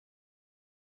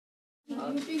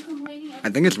I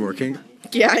think it's working.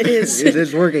 Yeah, it is. It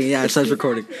is working. Yeah, it says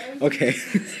recording. Okay.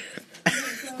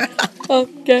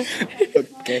 Okay.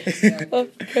 Okay.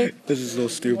 Okay. This is so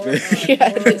stupid.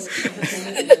 Yeah, it is.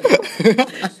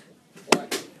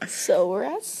 So we're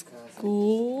at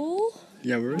school.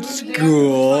 Yeah, we're at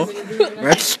school. We're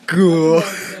at school.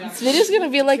 This video's gonna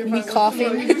be like me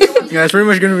coughing. Yeah, it's pretty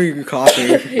much gonna be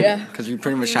coffee. Yeah. Because we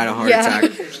pretty much had a heart Yeah.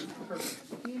 attack.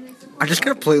 I'm just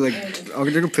gonna play I'm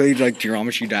gonna play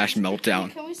Geometry Dash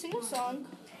Meltdown. Can we sing a song?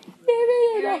 Maybe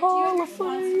in the Hall of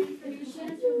Fame.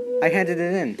 I handed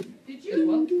it in.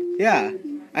 Yeah,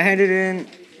 I handed it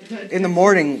in the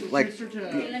morning. I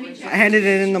handed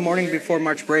it in the morning before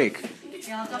March break.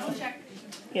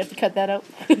 You have to cut that out.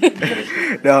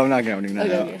 No, I'm not counting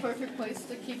that out. Okay. Perfect place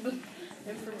to keep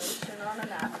information on a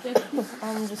napkin.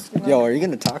 I'm just gonna... Yo, are you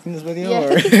gonna talk in this video?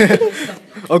 Yeah.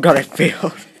 Or? Oh god, I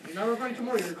failed.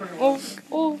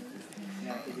 Oh.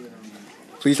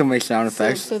 Please don't make sound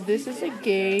effects. So this is a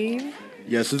game.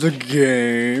 Yes, it's a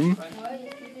game.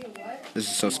 This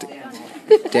is so stupid.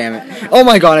 Damn it. Oh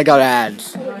my god, I got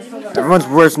ads. Everyone's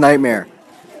worst nightmare.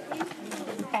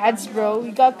 Ads, bro.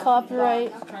 We got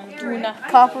copyright.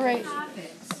 Copyright.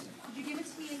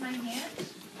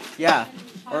 Yeah.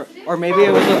 Or maybe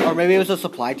it was a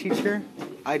supply teacher.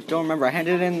 I don't remember. I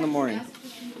handed it in the morning.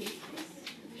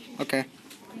 Okay.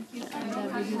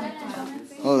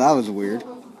 Oh, that was weird.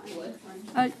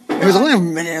 It was only a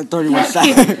minute and 31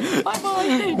 seconds.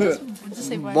 Bye-bye. Just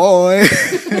say bye. Boy.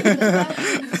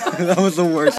 That was the worst.